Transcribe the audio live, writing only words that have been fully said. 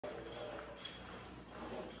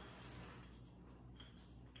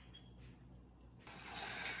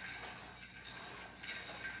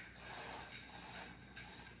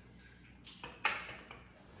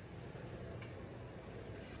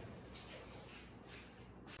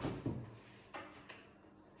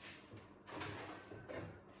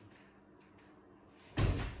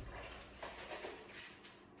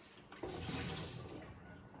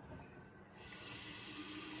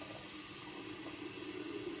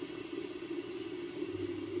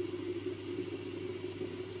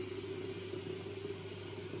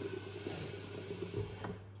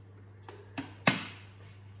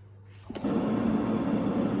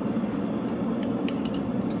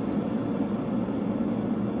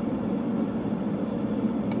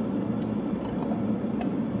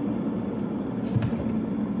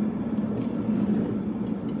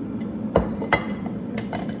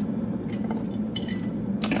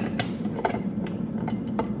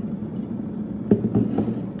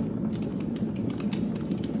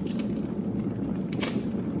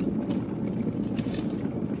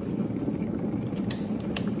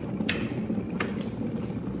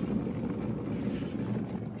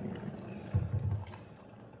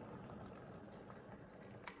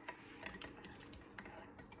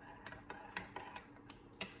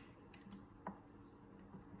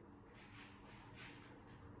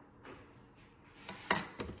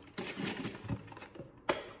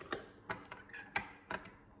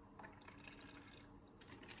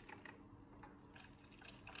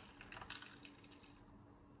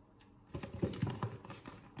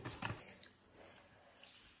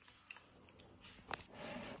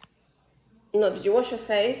No, did you wash your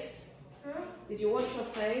face? Huh? Did you wash your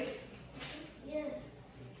face? Yeah.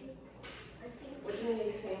 What do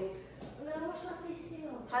you think? No, wash my face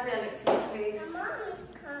here. Hadi Alexa, please. My mom is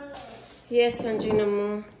coming. Yes, Angelina,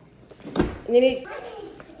 Mom. Nini,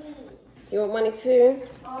 you want money too?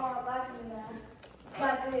 Oh, back in there.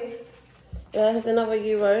 Back there. Yeah, here's another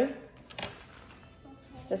euro.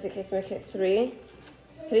 Just in case to make it 3.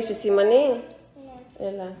 At least you see money. Yeah.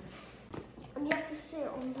 Ella. And you have to sit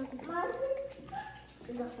on the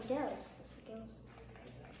Is that for girls? That's for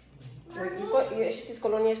girls. You've got, you έχεις τις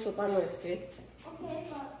κολόνιες σου πάνω εσύ. Okay,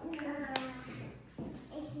 but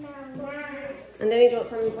it's Mama. And then you got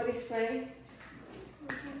some body spray.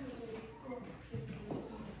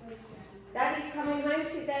 Daddy's coming home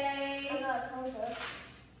today. I know, I told her.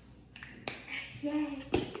 Yay.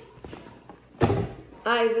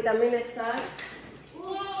 Οι βιταμίνες σας.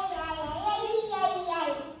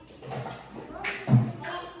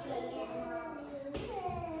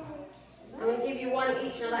 I'm going to give you 1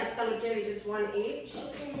 each, now that it's Scarlet Jelly, just 1 each.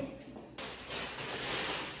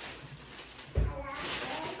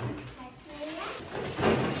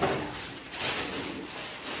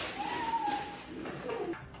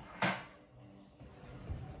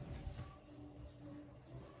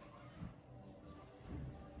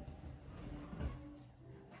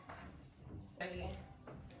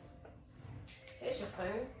 Here's your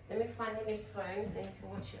phone. Let me find Lily's phone and you can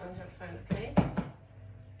watch it on her phone, okay?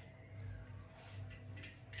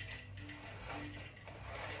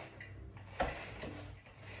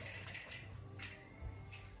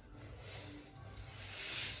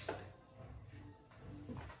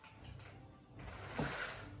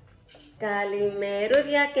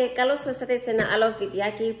 Καλημερούδια και καλώς ήρθατε σε ένα άλλο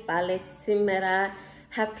βιντεάκι πάλι σήμερα.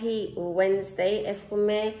 Happy Wednesday.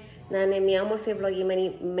 Εύχομαι να είναι μια όμορφη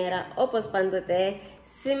ευλογημένη μέρα όπως πάντοτε.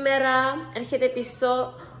 Σήμερα έρχεται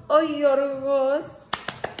πίσω ο Γιώργος.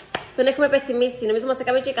 Τον έχουμε υπενθυμίσει. Νομίζω μας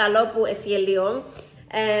έκανε και καλό που έφυγε λίγο.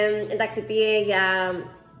 Εντάξει, πήγε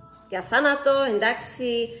για θάνατο.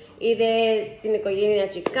 Εντάξει, είδε την οικογένεια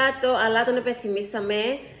εκεί κάτω. Αλλά τον υπενθυμίσαμε.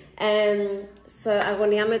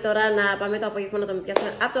 Αγωνιάμε τώρα να πάμε το απόγευμα να τον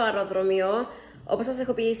πιάσουμε από το αεροδρόμιο. Όπως σας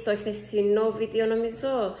έχω πει στο χθεσινό βίντεο,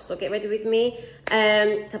 νομίζω, στο Get Ready With Me,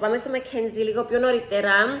 θα πάμε στο Mackenzie λίγο πιο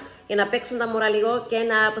νωρίτερα για να παίξουν τα μωρά λίγο και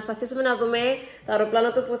να προσπαθήσουμε να δούμε το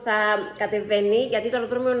αεροπλάνο του που θα κατεβαίνει, γιατί το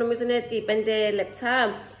αεροδρόμιο νομίζω είναι 5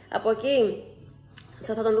 λεπτά από εκεί.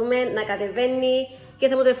 Θα τον δούμε να κατεβαίνει και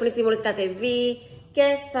θα μου τηλεφωνήσει μόλις κατεβεί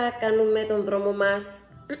και θα κάνουμε τον δρόμο μας.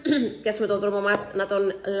 Πιάσουμε τον δρόμο μας να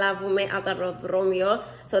τον λάβουμε από το αεροδρόμιο.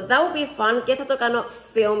 So that will be fun και θα το κάνω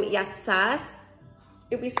film για σας.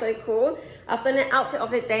 It'll be so cool. Αυτό είναι outfit of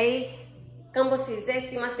the day. Κάμποση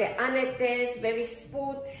ζέστη, είμαστε άνετες, very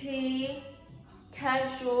sporty,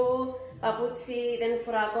 casual. Παπούτσι δεν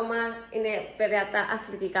φορώ ακόμα, είναι βέβαια τα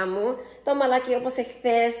αθλητικά μου. Το μαλάκι όπως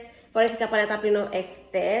εχθές, φορέθηκα πάλι τα πλύνω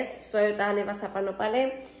εχθές. So τα ανέβασα πάνω πάλι.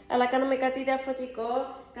 Αλλά κάνουμε κάτι διαφορετικό.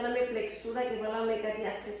 Κάναμε πλεξούδα και βάλαμε κάτι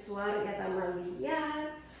αξεσουάρ για τα μαλλιά.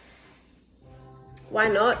 Why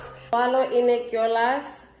not? Το άλλο είναι κιόλας,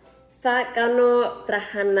 θα κάνω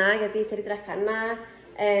τραχανά, γιατί θέλει τραχανά.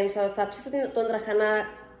 Θα ψήσω τον τραχανά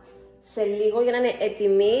σε λίγο για να είναι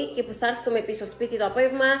έτοιμη και που θα έρθουμε πίσω σπίτι το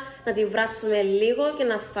απόγευμα να τη βράσουμε λίγο και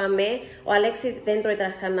να φάμε. Ο Αλέξης δεν τρώει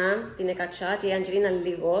τραχανά, την εκατσά και η Αντζελίνα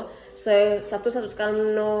λίγο. Σε αυτούς θα τους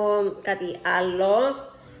κάνω κάτι άλλο.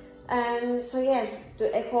 So yeah,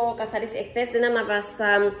 έχω καθαρίσει εχθές, δεν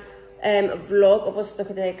αναβάσα vlog όπως το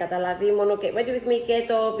έχετε καταλάβει, μόνο και Ready With Me και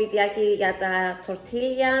το βιντεάκι για τα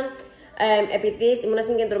τορτίλια. Επειδή ήμουν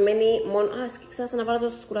συγκεντρωμένη μόνο... ξέχασα να βάλω το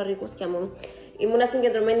σκουλαρικούθια μου. Ήμουν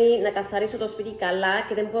συγκεντρωμένη να καθαρίσω το σπίτι καλά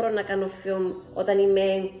και δεν μπορώ να κάνω film όταν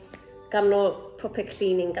κάνω proper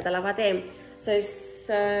cleaning, καταλάβατε. So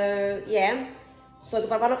yeah, το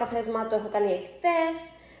παραπάνω καθαρίσμα το έχω κάνει εχθές.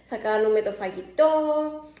 Θα κάνουμε το φαγητό.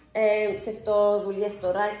 Σε αυτό δουλειές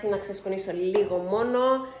τώρα, έτσι να ξεσκονίσω λίγο μόνο.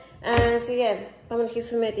 So yeah, πάμε να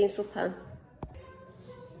αρχίσουμε την σούπα.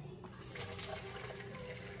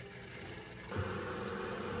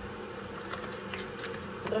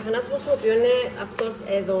 Ο τραχανάς που χρησιμοποιώ είναι αυτός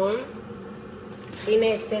εδώ.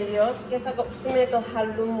 Είναι τέλειος και θα κόψουμε το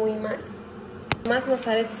χαλούμι μας. Μας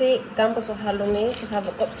αρέσει κάμπος ο χαλούμι και θα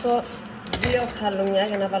κόψω 2 χαλούμια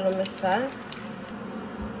για να βάλω μέσα.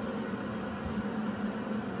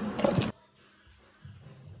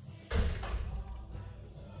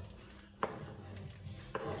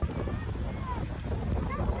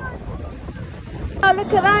 Oh,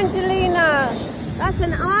 look at that, Angelina. That's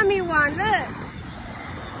an army one, look.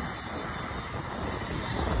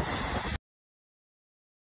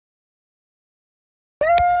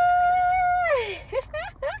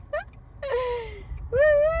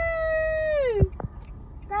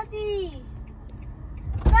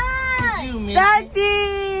 Daddy!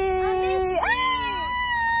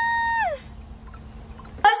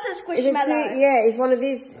 That's a squishmallow. Yeah, it's one of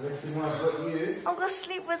these. And this is one I've got you. I'm gonna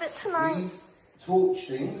sleep with it tonight. These torch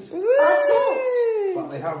things. Oh, But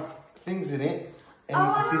they have things in it. And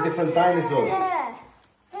you can see different dinosaurs. yeah.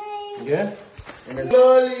 Yeah? And there's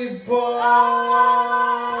lollipop!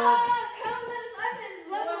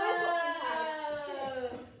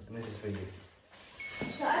 And this is for you.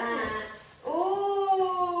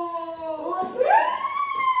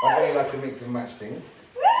 I'll get you like a mix and match thing.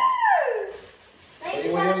 But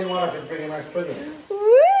you were the only one I could bring a nice present.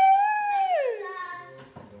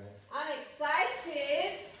 I'm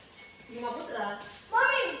excited.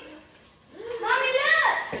 Mommy! Mommy,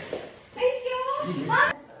 look! Thank you.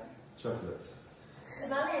 Chocolates.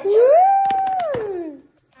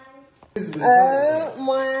 Oh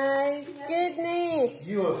my goodness.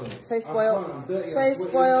 You open it. So spoiled. I can't, I'm dirty. So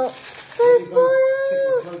spoiled. So spoiled.